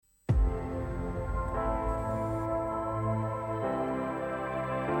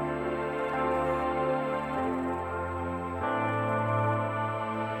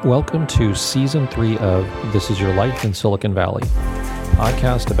Welcome to Season 3 of This Is Your Life in Silicon Valley,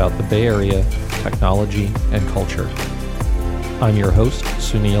 podcast about the Bay Area, technology, and culture. I'm your host,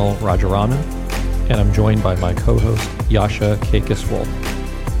 Sunil Rajaraman, and I'm joined by my co-host, Yasha Kakis-Wolf.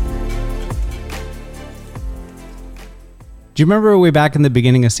 Do you remember way back in the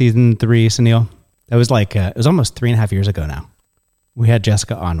beginning of Season 3, Sunil? That was it was almost 3.5 years ago now. We had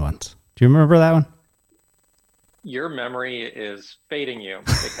Jessica on once. Do you remember that one? Your memory is fading you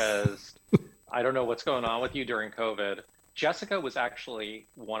because I don't know what's going on with you during COVID. Jessica was actually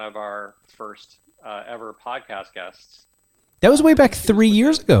one of our first ever podcast guests. That was way back 3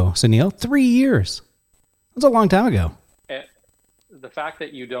 years ago, Sunil. 3 years. That was a long time ago. The fact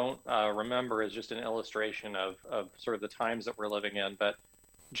that you don't remember is just an illustration of sort of the times that we're living in. But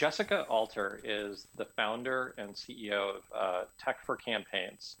Jessica Alter is the founder and CEO of Tech for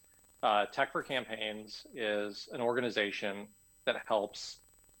Campaigns. Tech for Campaigns is an organization that helps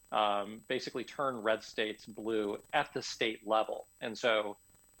basically turn red states blue at the state level. And so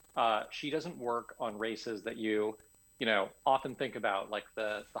she doesn't work on races that you often think about, like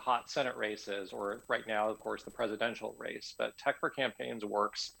the hot Senate races, or right now, of course, the presidential race. But Tech for Campaigns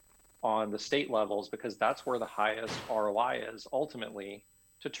works on the state levels because that's where the highest ROI is ultimately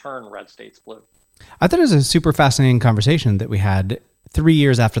to turn red states blue. I thought it was a super fascinating conversation that we had 3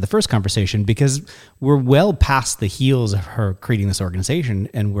 years after the first conversation, because we're well past the heels of her creating this organization,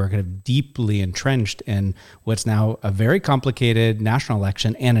 and we're kind of deeply entrenched in what's now a very complicated national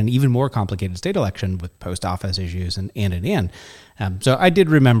election and an even more complicated state election with post office issues and. So I did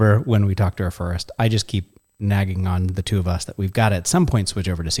remember when we talked to her first. I just keep nagging on the two of us that we've got to at some point switch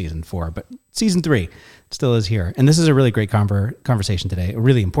over to Season 4, but Season 3 still is here. And this is a really great conversation today, a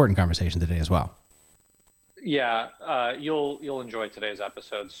really important conversation today as well. Yeah, you'll enjoy today's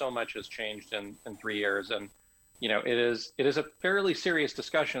episode. So much has changed in 3 years, and it is a fairly serious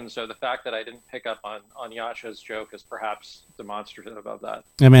discussion. So the fact that I didn't pick up on Yasha's joke is perhaps demonstrative of that.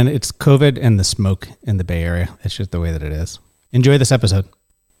 I mean, it's COVID and the smoke in the Bay Area. It's just the way that it is. Enjoy this episode.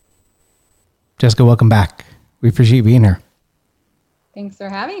 Jessica, welcome back. We appreciate you being here. Thanks for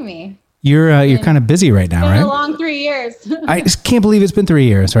having me. You're kind of busy right now, it's been right? a long 3 years. I just can't believe it's been 3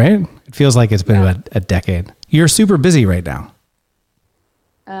 years, right? It feels like it's been about a decade. You're super busy right now.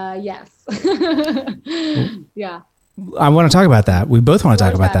 Yes. Yeah. I want to talk about that. We both want to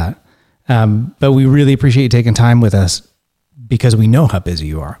talk about that. But we really appreciate you taking time with us because we know how busy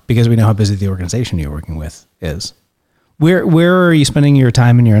you are, because we know how busy the organization you're working with is. Where are you spending your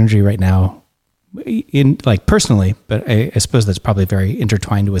time and your energy right now? In personally, but I suppose that's probably very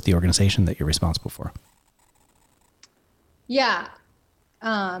intertwined with the organization that you're responsible for. Yeah.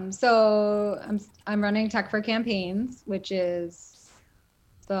 So I'm running Tech for Campaigns, which is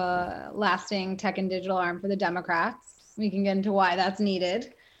the lasting tech and digital arm for the Democrats. We can get into why that's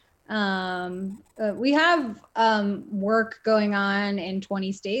needed. We have work going on in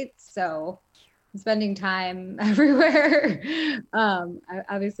 20 states, so I'm spending time everywhere.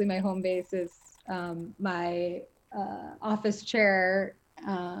 Obviously, my home base is my office chair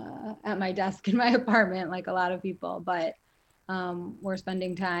at my desk in my apartment, like a lot of people, but we're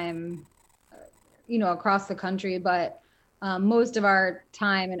spending time, across the country, but most of our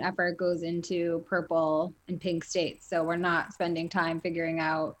time and effort goes into purple and pink states. So we're not spending time figuring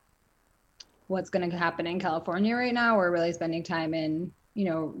out what's going to happen in California right now. We're really spending time in,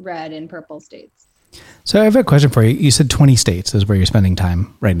 red and purple states. So I have a question for you. You said 20 states is where you're spending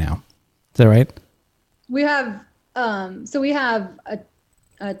time right now. Is that right? We have, we have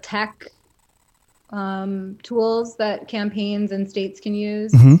a tech tools that campaigns and states can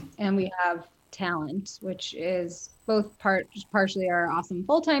use. Mm-hmm. And we have talent, which is both partially our awesome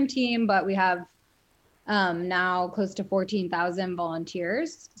full-time team, but we have now close to 14,000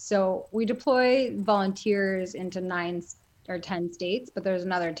 volunteers. So we deploy volunteers into 9 or 10 states, but there's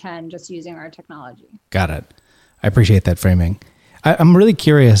another 10 just using our technology. Got it. I appreciate that framing. I'm really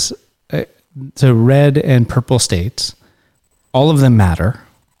curious. So red and purple states, all of them matter,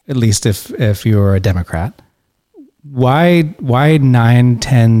 at least if you're a Democrat. Why 9,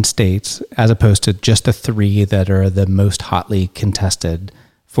 10 states as opposed to just the 3 that are the most hotly contested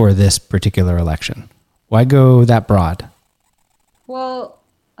for this particular election? Why go that broad? Well,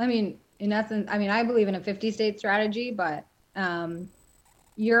 in essence, I believe in a 50-state strategy, but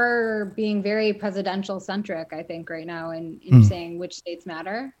you're being very presidential centric, I think, right now in saying which states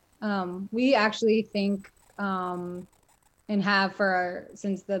matter. We actually think and have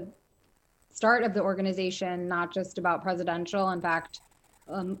since the start of the organization, not just about presidential. In fact,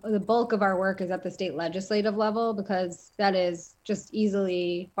 the bulk of our work is at the state legislative level, because that is just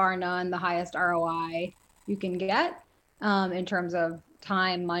easily, bar none, the highest ROI you can get in terms of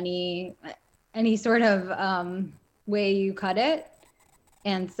time, money, any sort of way you cut it.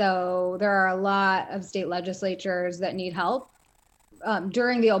 And so there are a lot of state legislatures that need help.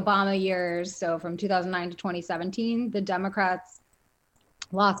 During the Obama years, so from 2009 to 2017, the Democrats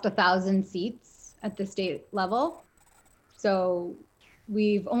lost 1,000 seats at the state level. So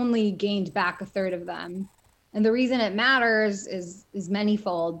we've only gained back a third of them. And the reason it matters is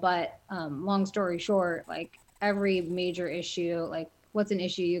manyfold, but long story short, like every major issue, like what's an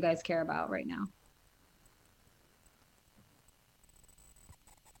issue you guys care about right now?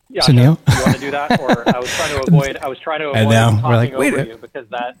 Yeah, So Neil, you want to do that, or I was trying to avoid talking over you because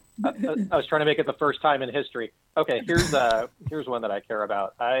that I was trying to make it the first time in history. Okay, here's one that I care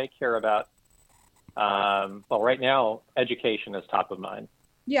about. I care about well, right now, education is top of mind.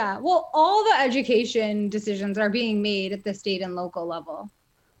 Yeah, well, all the education decisions are being made at the state and local level.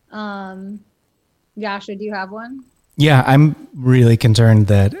 Yasha, do you have one? yeah, I'm really concerned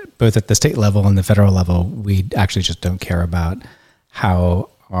that both at the state level and the federal level, we actually just don't care about how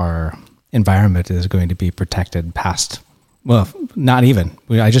our environment is going to be protected past, well, not even.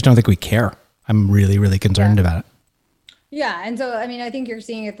 I just don't think we care. I'm really, really concerned about it. Yeah, and so I mean, I think you're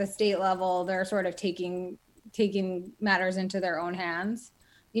seeing at the state level, they're sort of taking matters into their own hands.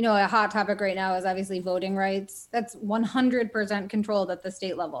 You know, a hot topic right now is obviously voting rights. That's 100% controlled at the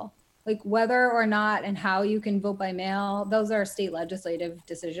state level. Like whether or not and how you can vote by mail, those are state legislative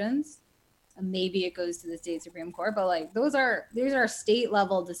decisions. Maybe it goes to the state Supreme Court, but like these are state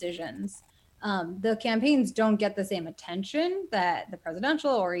level decisions. The campaigns don't get the same attention that the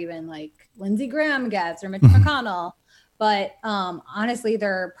presidential or even like Lindsey Graham gets or Mitch McConnell. But honestly,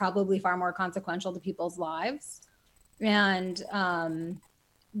 they're probably far more consequential to people's lives. And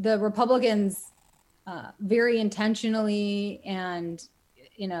the Republicans very intentionally and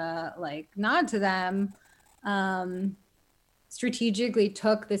in a like nod to them, strategically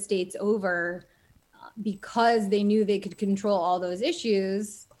took the states over because they knew they could control all those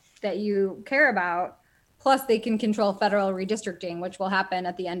issues that you care about. Plus, they can control federal redistricting, which will happen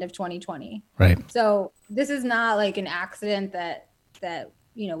at the end of 2020. Right. So this is not like an accident that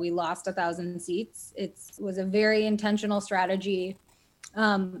you know we lost 1,000 seats. It was a very intentional strategy,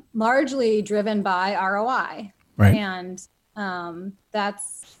 largely driven by ROI. Right. And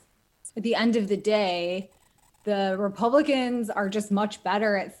that's at the end of the day, the Republicans are just much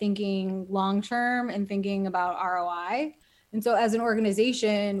better at thinking long term and thinking about ROI. And so as an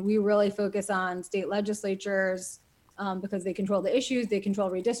organization, we really focus on state legislatures because they control the issues, they control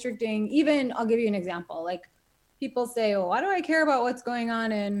redistricting. Even, I'll give you an example. Like people say, well, why do I care about what's going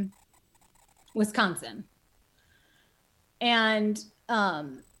on in Wisconsin? And,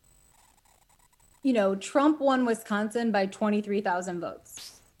 you know, Trump won Wisconsin by 23,000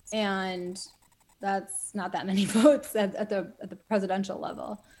 votes. And that's not that many votes at the presidential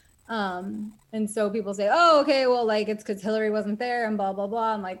level. And so people say, oh, okay, well, like it's because Hillary wasn't there and blah, blah,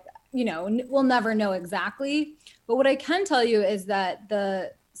 blah. I'm like, you know, we'll never know exactly. But what I can tell you is that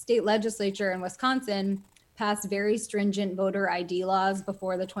the state legislature in Wisconsin passed very stringent voter ID laws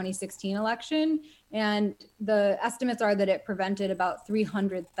before the 2016 election. And the estimates are that it prevented about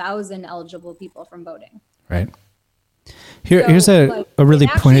 300,000 eligible people from voting. Right. Here's a really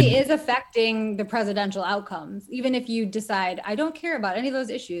pointed. It actually is affecting the presidential outcomes. Even if you decide, I don't care about any of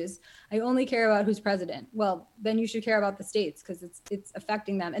those issues, I only care about who's president. Well, then you should care about the states because it's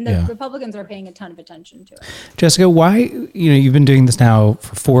affecting them. And the Republicans are paying a ton of attention to it. Jessica, why, you've been doing this now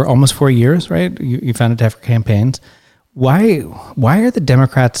for almost 4 years, right? You founded Tech for Campaigns. Why are the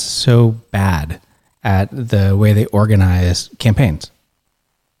Democrats so bad at the way they organize campaigns?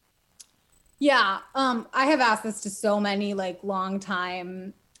 Yeah, I have asked this to so many like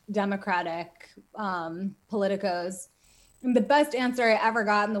longtime Democratic politicos. And the best answer I ever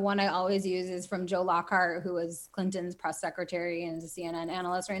got, and the one I always use, is from Joe Lockhart, who was Clinton's press secretary and is a CNN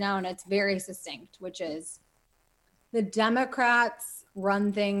analyst right now. And it's very succinct, which is the Democrats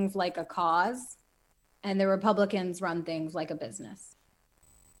run things like a cause and the Republicans run things like a business.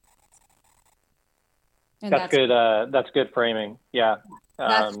 And that's good. That's good framing. Yeah.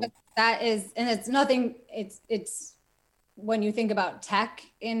 That is, and it's nothing, it's when you think about tech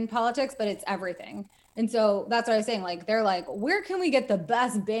in politics, but it's everything. And so that's what I was saying. Like, they're like, where can we get the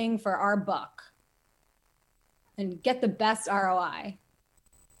best bang for our buck and get the best ROI?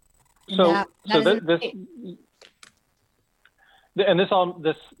 And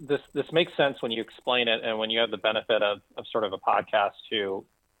this makes sense when you explain it and when you have the benefit of sort of a podcast to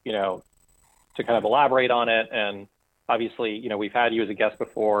kind of elaborate on it. And obviously, we've had you as a guest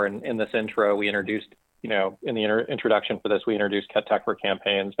before, and in this intro, we introduced, in the introduction for this, we introduced Tech for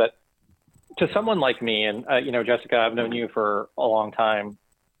Campaigns. But to someone like me, and Jessica, I've known you for a long time,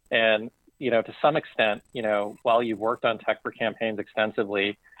 and to some extent, while you've worked on Tech for Campaigns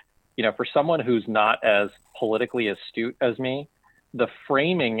extensively, for someone who's not as politically astute as me, the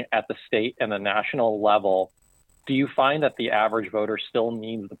framing at the state and the national level, do you find that the average voter still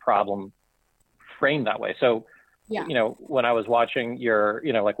needs the problem framed that way? So, yeah. When I was watching your,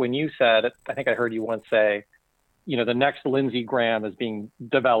 like when you said, I think I heard you once say, the next Lindsey Graham is being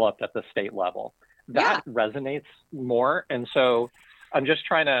developed at the state level. That resonates more. And so I'm just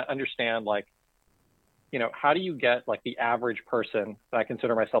trying to understand, like, how do you get like the average person, I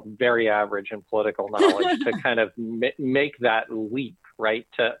consider myself very average in political knowledge, to kind of make that leap, right?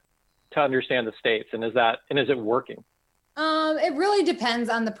 To understand the states. And is it working? It really depends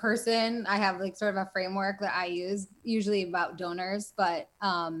on the person. I have like sort of a framework that I use, usually about donors, but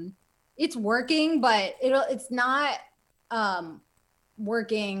it's working, but it's not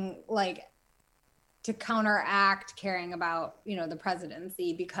working like to counteract caring about, the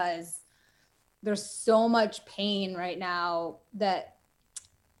presidency, because there's so much pain right now that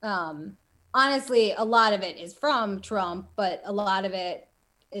honestly, a lot of it is from Trump, but a lot of it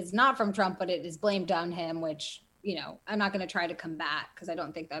is not from Trump, but it is blamed on him, which, I'm not going to try to combat because I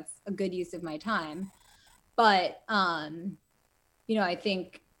don't think that's a good use of my time. But, I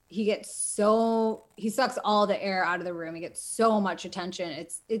think he sucks all the air out of the room. He gets so much attention.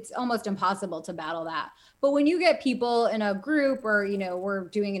 It's almost impossible to battle that. But when you get people in a group, or, we're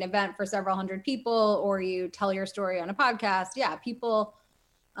doing an event for several hundred people, or you tell your story on a podcast, people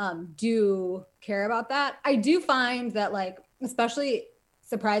do care about that. I do find that, like, especially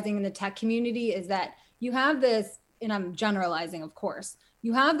surprising in the tech community, is that you have this, and I'm generalizing, of course,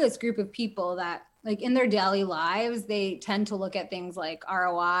 you have this group of people that, like, in their daily lives, they tend to look at things like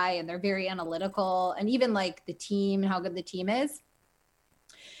ROI, and they're very analytical, and even like the team and how good the team is.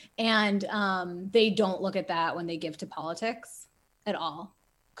 And they don't look at that when they give to politics at all.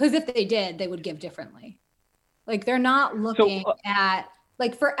 Because if they did, they would give differently. Like, they're not looking at,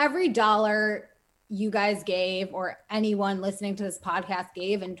 like, for every dollar you guys gave, or anyone listening to this podcast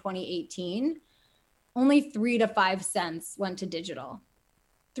gave in 2018, only 3 to 5 cents went to digital.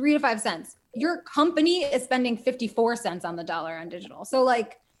 3 to 5 cents. Your company is spending 54 cents on the dollar on digital. So,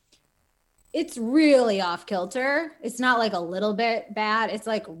 like, it's really off kilter. It's not like a little bit bad. It's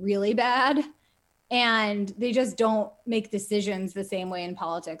like really bad. And they just don't make decisions the same way in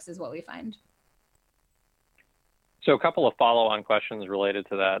politics, is what we find. So a couple of follow-on questions related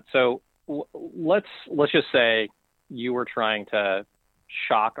to that. So let's just say you were trying to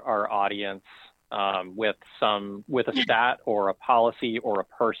shock our audience with a stat or a policy or a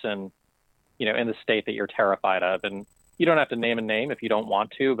person, in the state that you're terrified of. And you don't have to name a name if you don't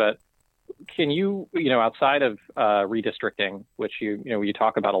want to, but can you, outside of redistricting, which you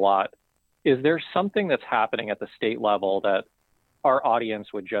talk about a lot, is there something that's happening at the state level that our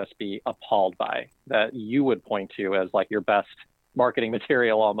audience would just be appalled by, that you would point to as like your best marketing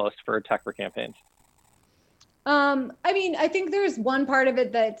material almost for Tech for Campaigns? I think there's one part of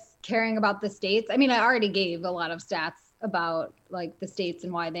it that's caring about the states. I already gave a lot of stats about like the states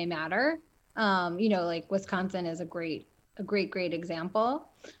and why they matter. Like Wisconsin is a great example.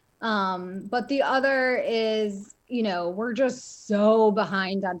 But the other is, we're just so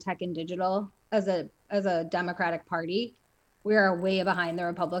behind on tech and digital as a Democratic Party. We are way behind the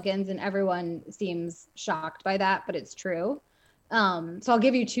Republicans, and everyone seems shocked by that, but it's true. So I'll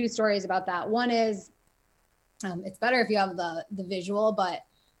give you 2 stories about that. One is, it's better if you have the visual, but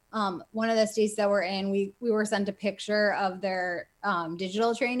one of the states that we're in, we were sent a picture of their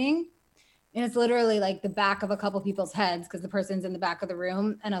digital training. And it's literally like the back of a couple people's heads, because the person's in the back of the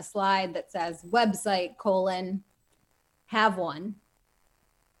room, and a slide that says website : have one.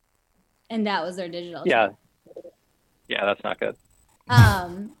 And that was their digital training. Yeah, that's not good.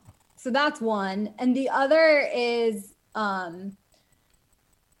 So that's one. And the other is, aside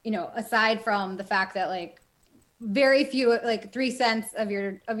from the fact that like very few, like 3 cents of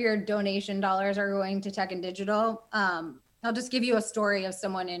your donation dollars are going to tech and digital. I'll just give you a story of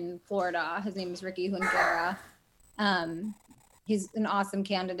someone in Florida. His name is Ricky Hunguera. He's an awesome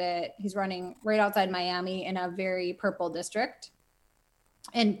candidate. He's running right outside Miami in a very purple district.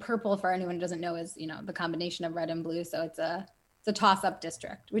 And purple, for anyone who doesn't know, is, the combination of red and blue. So it's a toss-up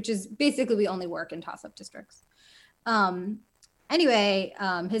district, which is basically, we only work in toss-up districts. Anyway,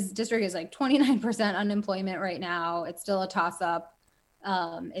 his district is like 29% unemployment right now. It's still a toss-up.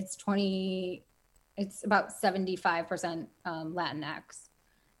 It's about 75% Latinx.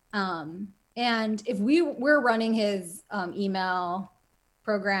 And if we're running his email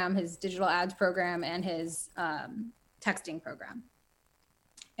program, his digital ads program, and his texting program.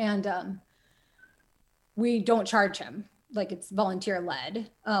 And we don't charge him. Like it's volunteer led.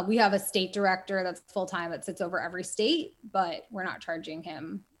 We have a state director that's full time that sits over every state, but we're not charging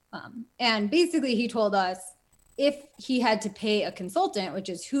him. And basically, he told us if he had to pay a consultant, which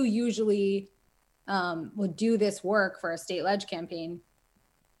is who usually would do this work for a state ledge campaign,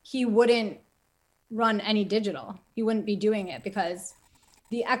 he wouldn't run any digital. He wouldn't be doing it because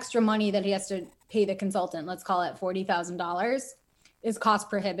the extra money that he has to pay the consultant, let's call it $40,000, is cost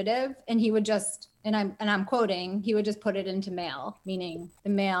prohibitive. And he would just, and I'm quoting, he would just put it into mail, meaning the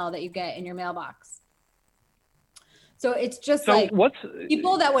mail that you get in your mailbox. So it's just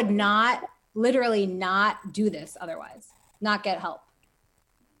people that would literally not do this otherwise, not get help.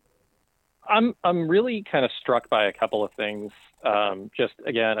 I'm really kind of struck by a couple of things. Just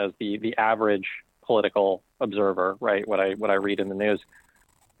again, as the average political observer, right? What I read in the news,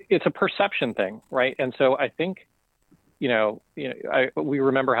 it's a perception thing, right? And so I think, we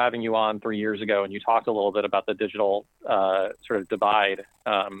remember having you on 3 years ago, and you talked a little bit about the digital sort of divide.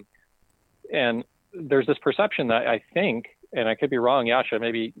 And there's this perception that I think, and I could be wrong, Yascha,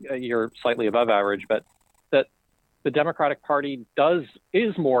 maybe you're slightly above average, but that the Democratic Party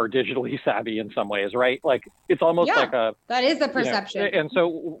is more digitally savvy in some ways, right? Like it's almost like that is the perception. And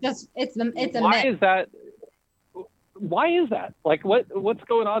so it's a why myth. is that? Why is that? Like what's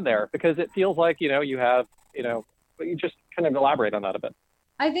going on there? Because it feels like, you have, you just kind of elaborate on that a bit.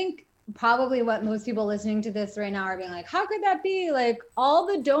 I think probably what most people listening to this right now are being like, how could that be? Like all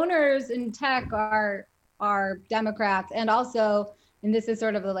the donors in tech are Democrats. And also, and this is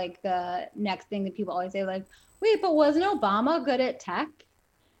sort of like the next thing that people always say, like, wait, but wasn't Obama good at tech?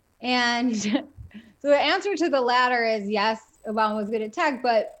 And so the answer to the latter is yes, Obama was good at tech.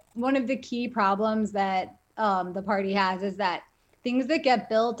 But one of the key problems that the party has is that things that get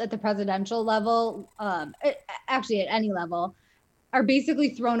built at the presidential level, actually at any level, are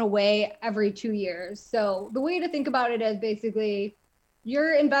basically thrown away every 2 years. So the way to think about it is basically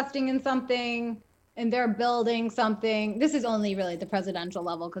you're investing in something and they're building something. This is only really the presidential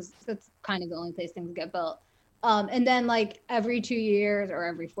level because that's kind of the only place things get built. And then like every 2 years or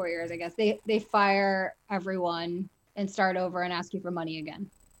every 4 years, I guess, they fire everyone and start over and ask you for money again.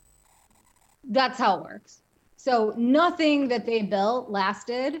 That's how it works. So nothing that they built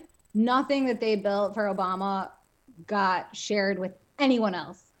lasted. Nothing that they built for Obama got shared with anyone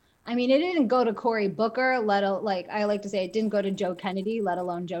else. I mean, it didn't go to Cory Booker, I like to say it didn't go to Joe Kennedy, let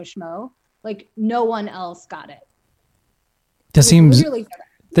alone Joe Schmo. Like no one else got it. That seems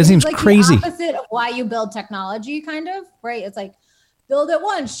like crazy. The opposite of why you build technology, kind of, right? It's like build it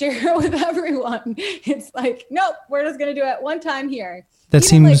once, share it with everyone. It's like, nope, we're just gonna do it one time here. We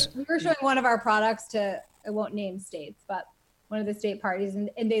were showing one of our products to, I won't name states, but one of the state parties,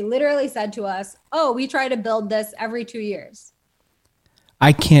 and they literally said to us, oh, we try to build this every 2 years.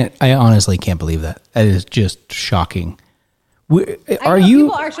 I honestly can't believe that. That is just shocking.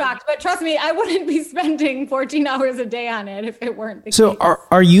 People are shocked, but trust me, I wouldn't be spending 14 hours a day on it if it weren't the So case.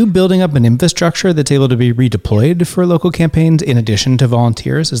 Are you building up an infrastructure that's able to be redeployed for local campaigns in addition to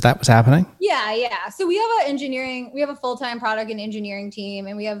volunteers? Is that what's happening? Yeah. So we have a full-time product and engineering team,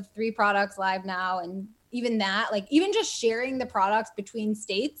 and we have 3 products live now. And even that, like even just sharing the products between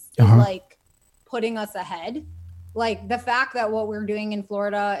states is like putting us ahead. Like the fact that what we're doing in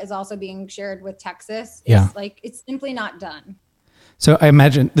Florida is also being shared with Texas is like, it's simply not done. So I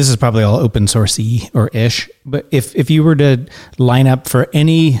imagine this is probably all open sourcey or ish, but if you were to line up for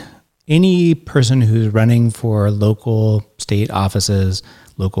any person who's running for local or state offices,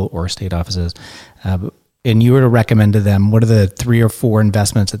 and you were to recommend to them, what are the 3 or 4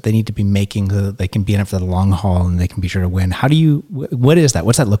 investments that they need to be making so that they can be in it for the long haul and they can be sure to win? What is that?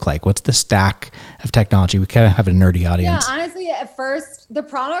 What's that look like? What's the stack of technology? We kind of have a nerdy audience. Yeah, honestly, at first, the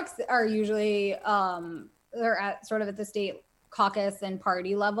products are usually, they're at the state caucus and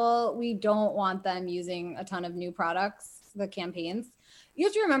party level. We don't want them using a ton of new products, the campaigns. You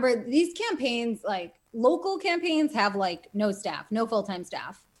have to remember these campaigns, like local campaigns have like no staff, no full-time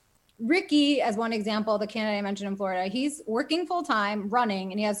staff. Ricky, as one example, the candidate I mentioned in Florida, he's working full-time,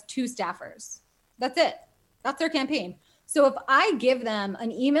 running, and he has 2 staffers. That's it. That's their campaign. So if I give them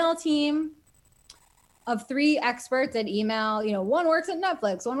an email team of 3 experts at email, one works at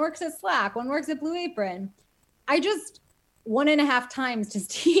Netflix, one works at Slack, one works at Blue Apron, I just 1.5 times his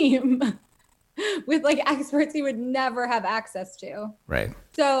team with like experts he would never have access to. Right.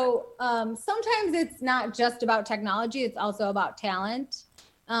 So sometimes it's not just about technology, it's also about talent.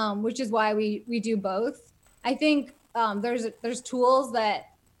 Which is why we do both. I think there's tools that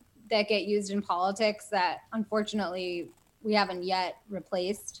get used in politics that unfortunately we haven't yet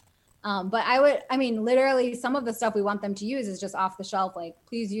replaced. But literally some of the stuff we want them to use is just off the shelf. Like,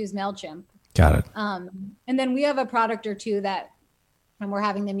 please use MailChimp. Got it. And then we have a product or two that, and we're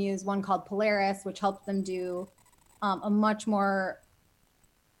having them use one called Polaris, which helps them do a much more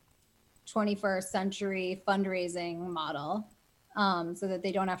 21st century fundraising model, so that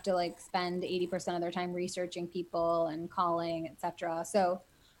they don't have to like spend 80% of their time researching people and calling, etc. So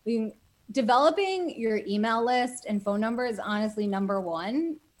developing your email list and phone number is honestly number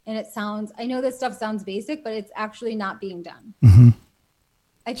one. And I know this stuff sounds basic, but it's actually not being done. Mm-hmm.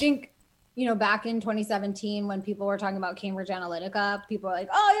 I think, back in 2017, when people were talking about Cambridge Analytica, people were like,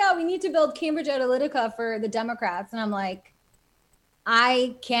 oh yeah, we need to build Cambridge Analytica for the Democrats. And I'm like,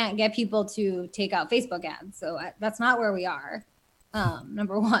 I can't get people to take out Facebook ads. So that's not where we are.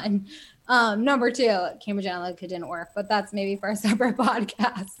 Number one. Number two, Cambridge Analytica didn't work, but that's maybe for a separate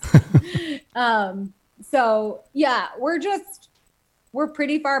podcast. So yeah, we're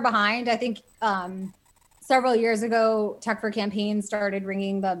pretty far behind. I think several years ago, Tech for Campaigns started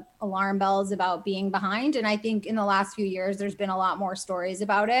ringing the alarm bells about being behind. And I think in the last few years, there's been a lot more stories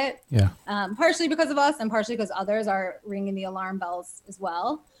about it. Yeah. Partially because of us and partially because others are ringing the alarm bells as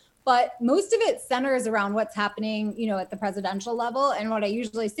well. But most of it centers around what's happening, at the presidential level. And what I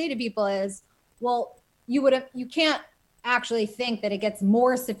usually say to people is, well, you can't actually think that it gets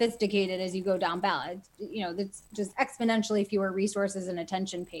more sophisticated as you go down ballot. It's just exponentially fewer resources and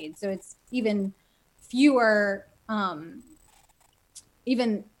attention paid. So it's even fewer,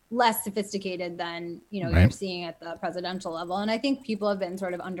 even less sophisticated than, Right. You're seeing at the presidential level. And I think people have been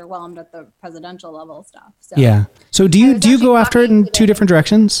sort of underwhelmed at the presidential level stuff. So, yeah. So do you go after it in two different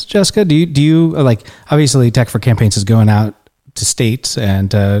directions, Jessica? Do you like, obviously Tech for Campaigns is going out to states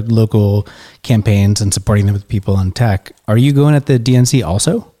and local campaigns and supporting them with people on tech. Are you going at the DNC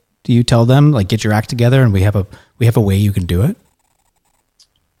also? Do you tell them like, get your act together and we have a way you can do it?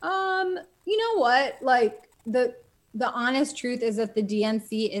 You know what? Like the honest truth is that the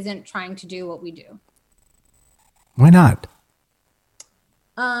DNC isn't trying to do what we do. Why not?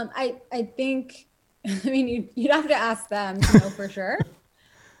 I think, you'd have to ask them to know for sure,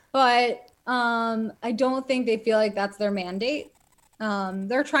 but I don't think they feel like that's their mandate.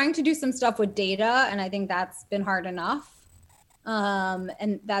 They're trying to do some stuff with data, and I think that's been hard enough.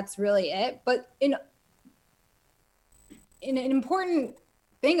 And that's really it. But in an important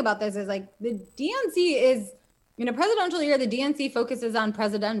thing about this is like the DNC is, in a presidential year, the DNC focuses on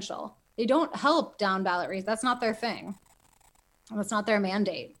presidential. They don't help down ballot race. That's not their thing. That's not their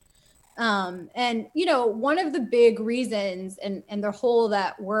mandate. And, one of the big reasons and the hole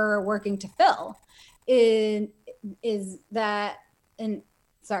that we're working to fill is that,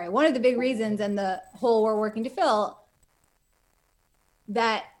 one of the big reasons and the hole we're working to fill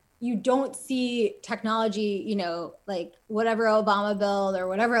that you don't see technology, like whatever Obama built or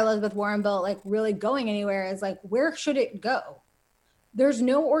whatever Elizabeth Warren built, like really going anywhere is like, where should it go? There's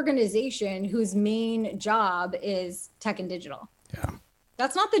no organization whose main job is tech and digital. Yeah.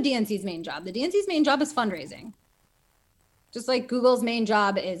 That's not the DNC's main job. The DNC's main job is fundraising. Just like Google's main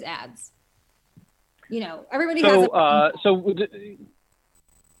job is ads. Everybody has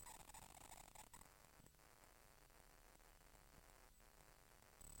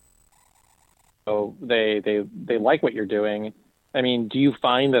So they like what you're doing. I mean, do you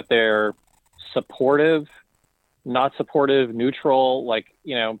find that they're supportive, not supportive, neutral? Like,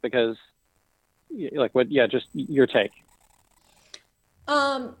 because like what? Yeah, just your take.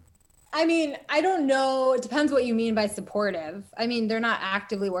 I don't know. It depends what you mean by supportive. They're not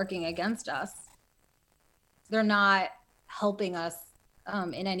actively working against us. They're not helping us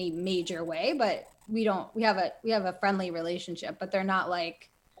in any major way, but we have a friendly relationship, but they're not like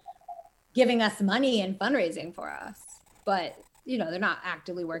giving us money and fundraising for us, but they're not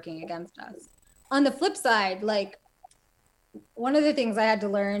actively working against us. On the flip side, like one of the things I had to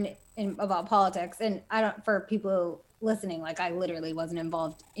learn about politics, and for people listening, like I literally wasn't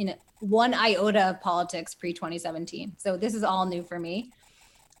involved in one iota of politics pre-2017. So this is all new for me,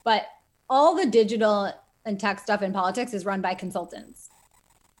 but all the digital and tech stuff in politics is run by consultants.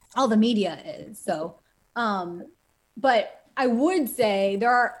 All the media is. So, but I would say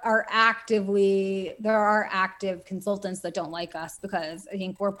there are active consultants that don't like us because I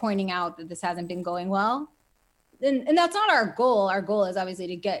think we're pointing out that this hasn't been going well. And that's not our goal. Our goal is obviously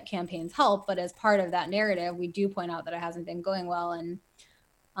to get campaigns help, but as part of that narrative, we do point out that it hasn't been going well. And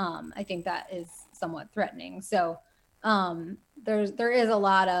I think that is somewhat threatening. So there is a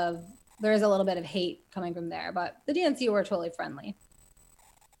little bit of hate coming from there, but the DNC were totally friendly.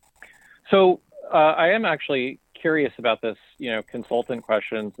 So I am actually curious about this, consultant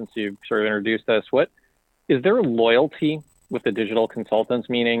question, since you sort of introduced this. What is there loyalty with the digital consultants?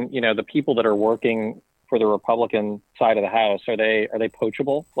 Meaning, the people that are working for the Republican side of the house, are they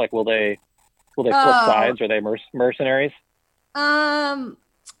poachable? Like, will they Will they flip sides? Are they mercenaries? No,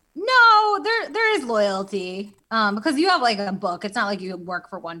 there is loyalty. Because you have like a book. It's not like you work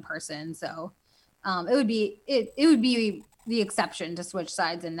for one person. So it would be the exception to switch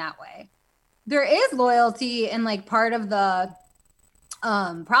sides in that way. There is loyalty, and like part of the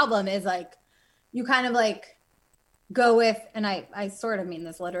problem is like you kind of like go with, and I sort of mean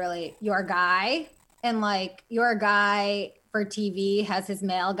this literally, your guy, and like your guy for TV has his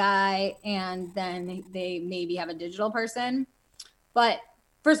male guy, and then they maybe have a digital person. But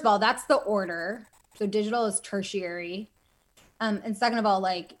first of all, that's the order. So digital is tertiary. And second of all,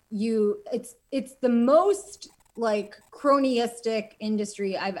 like it's the most like cronyistic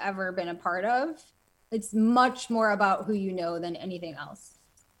industry I've ever been a part of. It's much more about who you know than anything else.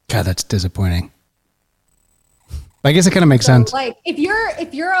 God, that's disappointing. I guess it kind of makes sense. Like if you're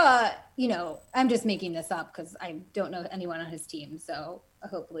a, I'm just making this up because I don't know anyone on his team. So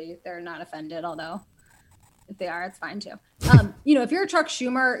hopefully they're not offended, although if they are, it's fine too. If you're Chuck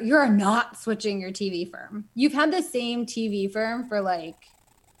Schumer, you're not switching your TV firm. You've had the same TV firm for like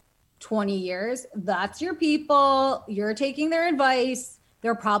 20 years. That's your people. You're taking their advice.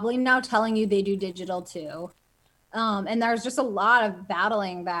 They're probably now telling you they do digital too. And there's just a lot of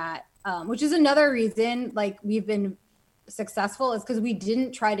battling that, which is another reason like we've been successful, is because we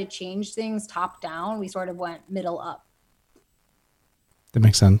didn't try to change things top down. We sort of went middle up. That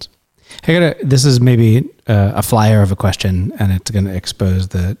makes sense. This is maybe a flyer of a question, and it's going to expose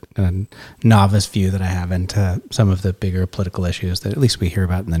the novice view that I have into some of the bigger political issues that at least we hear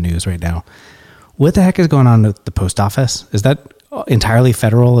about in the news right now. What the heck is going on with the post office? Is that entirely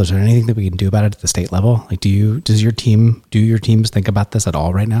federal? Is there anything that we can do about it at the state level? Like, do your teams think about this at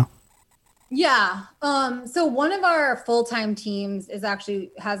all right now? Yeah. So one of our full-time teams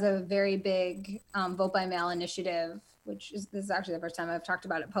has a very big vote by mail initiative, this is actually the first time I've talked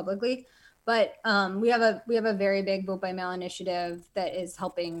about it publicly, but we have a very big vote by mail initiative that is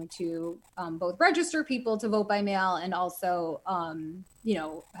helping to both register people to vote by mail and also,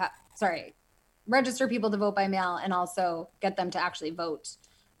 register people to vote by mail and also get them to actually vote.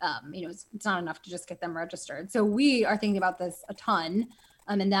 It's not enough to just get them registered. So we are thinking about this a ton,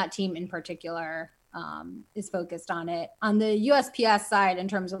 and that team in particular is focused on it. On the USPS side, in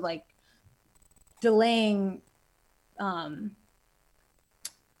terms of like delaying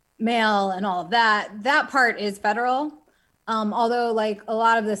mail and all of that part is federal. Although like a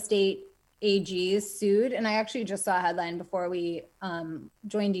lot of the state AGs sued, and I actually just saw a headline before we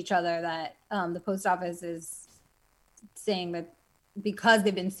joined each other that the post office is saying that because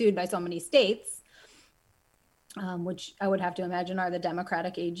they've been sued by so many states, which I would have to imagine are the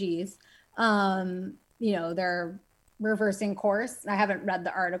Democratic AGs, they're reversing course. I haven't read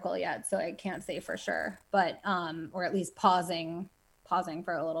the article yet, so I can't say for sure, but or at least pausing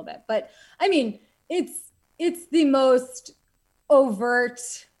for a little bit. But I mean, it's the most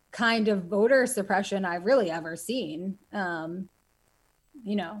overt kind of voter suppression I've really ever seen. I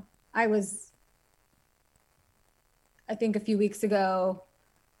think a few weeks ago,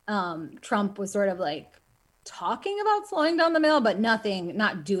 Trump was sort of like talking about slowing down the mail, but not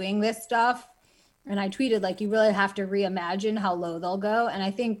doing this stuff. And I tweeted, like, you really have to reimagine how low they'll go. And I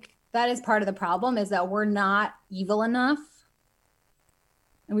think that is part of the problem, is that we're not evil enough.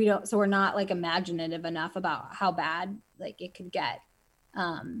 And we're not like imaginative enough about how bad like it could get.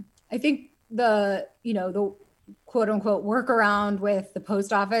 I think the quote unquote workaround with the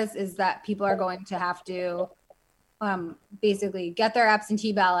post office is that people are going to have to basically get their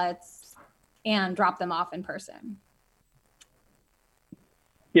absentee ballots and drop them off in person.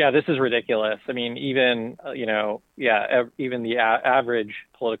 Yeah, this is ridiculous. I mean, even even the average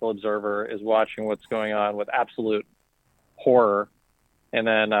political observer is watching what's going on with absolute horror. And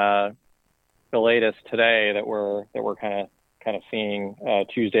then the latest today that we're kind of seeing,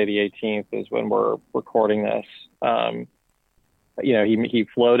 Tuesday the 18th is when we're recording this. He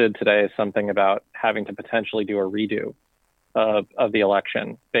floated today something about having to potentially do a redo of the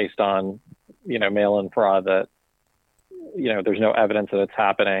election based on mail-in fraud that. There's no evidence that it's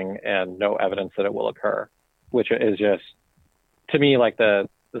happening and no evidence that it will occur, which is just, to me, like the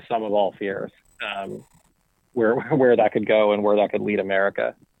sum of all fears, where that could go and where that could lead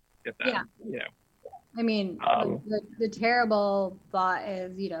America. I mean, the terrible thought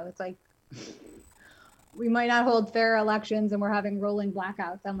is, it's like we might not hold fair elections and we're having rolling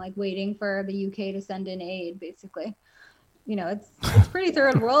blackouts. I'm like waiting for the UK to send in aid, basically. It's pretty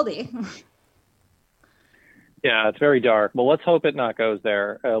third worldy. Yeah, it's very dark. Well, let's hope it not goes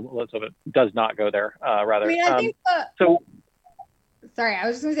there. Let's hope it does not go there, rather. I mean, I think sorry, I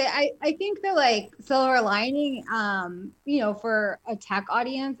was just going to say, I think the like silver lining, for a tech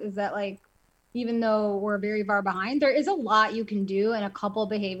audience is that like even though we're very far behind, there is a lot you can do and a couple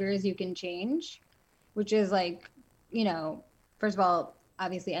behaviors you can change, which is like, first of all,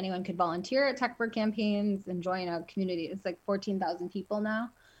 obviously anyone could volunteer at Tech for Campaigns and join a community. It's like 14,000 people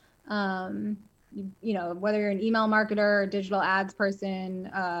now. Whether you're an email marketer, a digital ads person,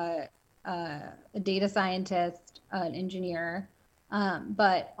 a data scientist, an engineer,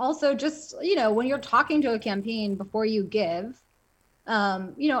 but also just, when you're talking to a campaign before you give,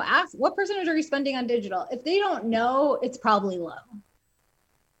 ask what percentage are you spending on digital? If they don't know, it's probably low.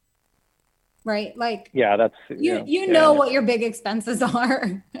 Right? Like, yeah, that's, know what your big expenses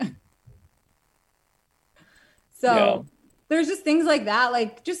are. So there's just things like that.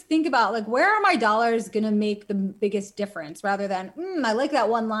 Like, just think about, like, where are my dollars going to make the biggest difference, rather than, I like that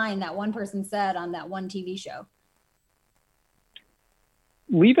one line that one person said on that one TV show.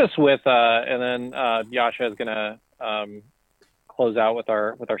 Leave us with, and then Yasha is going to close out with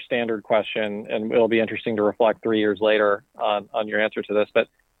our standard question, and it'll be interesting to reflect 3 years later on your answer to this. But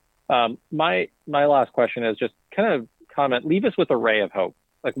my last question is just kind of comment. Leave us with a ray of hope.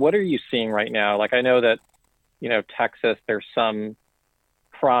 Like, what are you seeing right now? Like, I know that Texas, there's some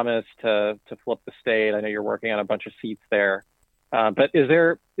promise to flip the state. I know you're working on a bunch of seats there, but is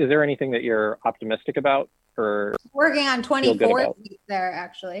there anything that you're optimistic about? Or working on 24 seats there,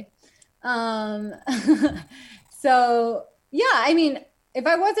 actually. So yeah, I mean, if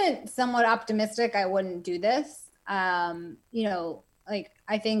I wasn't somewhat optimistic, I wouldn't do this. Like,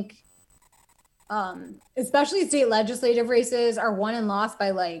 I think, especially state legislative races are won and lost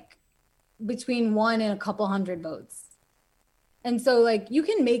by like between 1 and a couple hundred votes. And so, like, you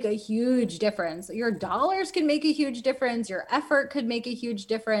can make a huge difference. Your dollars can make a huge difference. Your effort could make a huge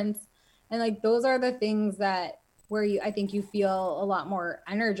difference. And like, those are the things where I think you feel a lot more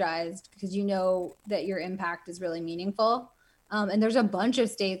energized, because you know that your impact is really meaningful. And there's a bunch of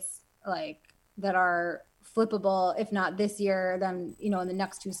states like that are flippable, if not this year, then, in the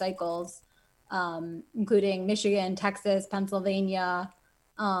next 2 cycles, including Michigan, Texas, Pennsylvania.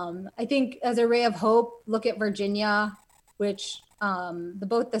 I think as a ray of hope, look at Virginia, which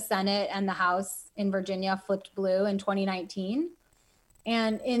both the Senate and the House in Virginia flipped blue in 2019.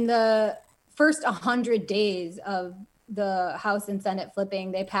 And in the first 100 days of the House and Senate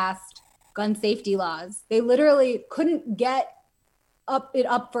flipping, they passed gun safety laws. They literally couldn't get it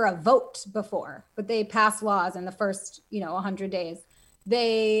up for a vote before, but they passed laws in the first, 100 days.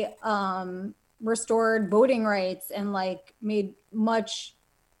 They restored voting rights and like made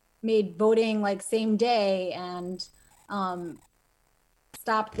voting like same day, and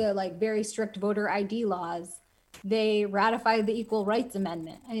stopped the like very strict voter ID laws. They ratified the Equal Rights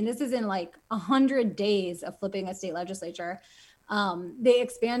Amendment. I mean, this is in like 100 days of flipping a state legislature. They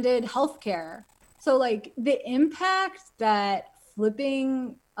expanded healthcare. So like, the impact that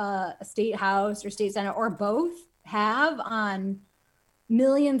flipping a state house or state senate or both have on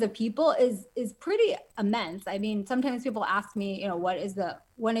millions of people is pretty immense. I mean, sometimes people ask me,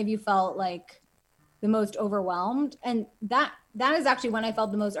 when have you felt like the most overwhelmed? And that is actually when I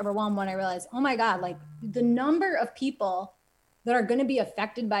felt the most overwhelmed, when I realized, oh my God, like, the number of people that are going to be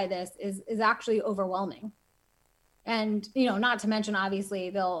affected by this is actually overwhelming. And, not to mention,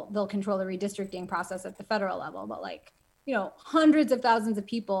 obviously they'll control the redistricting process at the federal level, but like, hundreds of thousands of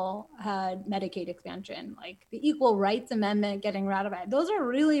people had Medicaid expansion, like the Equal Rights Amendment getting ratified. Those are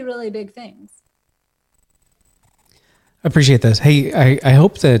really, really big things. Appreciate this. Hey, I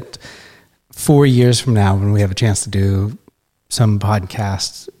hope that 4 years from now, when we have a chance to do some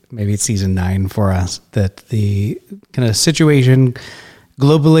podcasts, maybe it's season 9 for us, that the kind of situation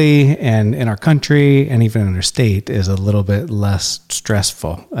globally and in our country and even in our state is a little bit less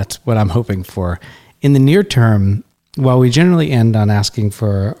stressful. That's what I'm hoping for. In the near term, while we generally end on asking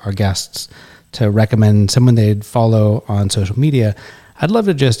for our guests to recommend someone they'd follow on social media, I'd love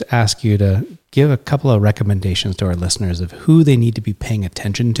to just ask you to give a couple of recommendations to our listeners of who they need to be paying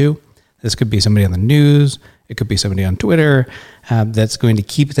attention to. This could be somebody on the news. It could be somebody on Twitter that's going to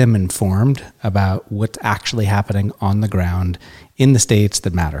keep them informed about what's actually happening on the ground in the states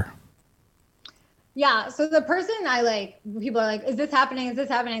that matter. Yeah. So the person I like, people are like, is this happening? Is this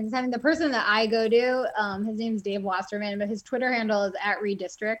happening? Is this happening? The person that I go to, his name's Dave Wasserman, but his Twitter handle is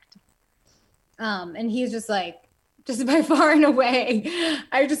 @redistrict. And he's just like, just by far and away,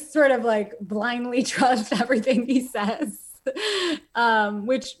 I just sort of like blindly trust everything he says,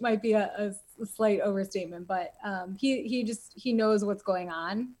 which might be a slight overstatement, but he knows what's going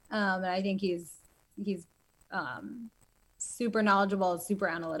on. And I think he's super knowledgeable, super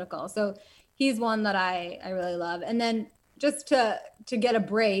analytical. So he's one that I really love. And then just to get a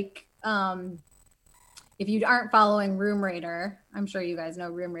break, if you aren't following Room Rater, I'm sure you guys know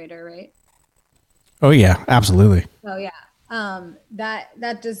Room Rater, right? Oh yeah, absolutely. So yeah,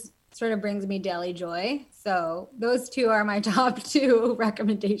 that just sort of brings me daily joy. So those two are my top two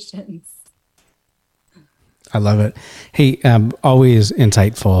recommendations. I love it. Hey, always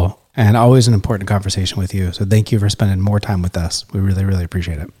insightful and always an important conversation with you. So thank you for spending more time with us. We really, really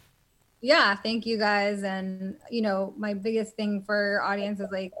appreciate it. Yeah, thank you guys. And, my biggest thing for your audience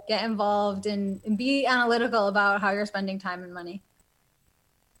is like get involved and be analytical about how you're spending time and money.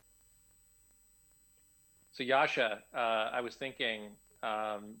 So Yasha, I was thinking,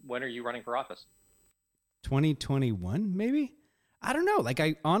 when are you running for office? 2021, maybe? I don't know. Like,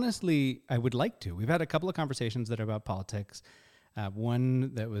 I would like to. We've had a couple of conversations that are about politics.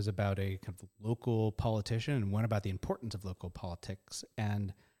 One that was about a kind of local politician and one about the importance of local politics.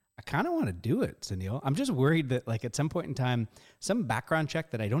 And I kind of want to do it, Sunil. I'm just worried that like at some point in time, some background check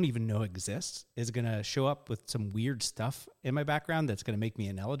that I don't even know exists is going to show up with some weird stuff in my background that's going to make me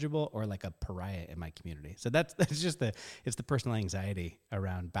ineligible or like a pariah in my community. So that's just it's the personal anxiety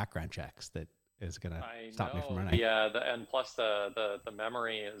around background checks that is going to stop me from running. Yeah, and plus the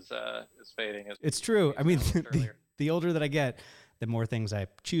memory is fading. It's true. I mean, the older that I get, the more things I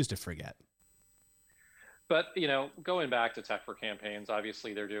choose to forget. But going back to Tech for Campaigns,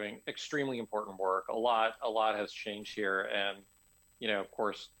 obviously they're doing extremely important work. A lot has changed here, and of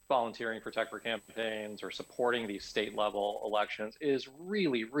course, volunteering for Tech for Campaigns or supporting these state level elections is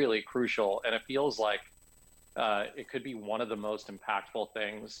really, really crucial. And it feels like it could be one of the most impactful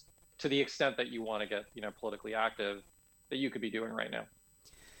things, to the extent that you want to get politically active, that you could be doing right now.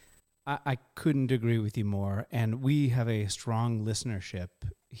 I couldn't agree with you more. And we have a strong listenership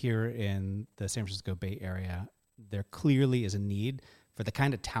here in the San Francisco Bay Area. There clearly is a need for the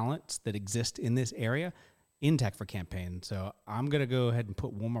kind of talents that exist in this area in Tech for Campaign. So I'm going to go ahead and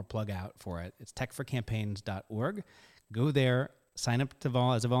put one more plug out for it. It's techforcampaigns.org. Go there, sign up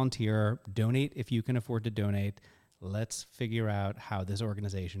as a volunteer, donate if you can afford to donate. Let's figure out how this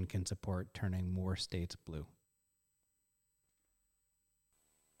organization can support turning more states blue.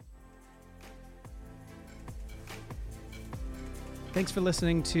 Thanks for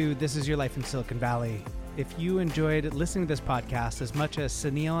listening to This Is Your Life in Silicon Valley. If you enjoyed listening to this podcast as much as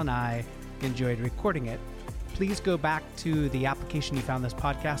Sunil and I enjoyed recording it, please go back to the application you found this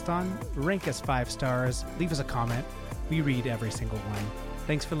podcast on, rank us 5 stars, leave us a comment. We read every single one.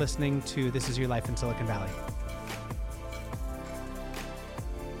 Thanks for listening to This Is Your Life in Silicon Valley.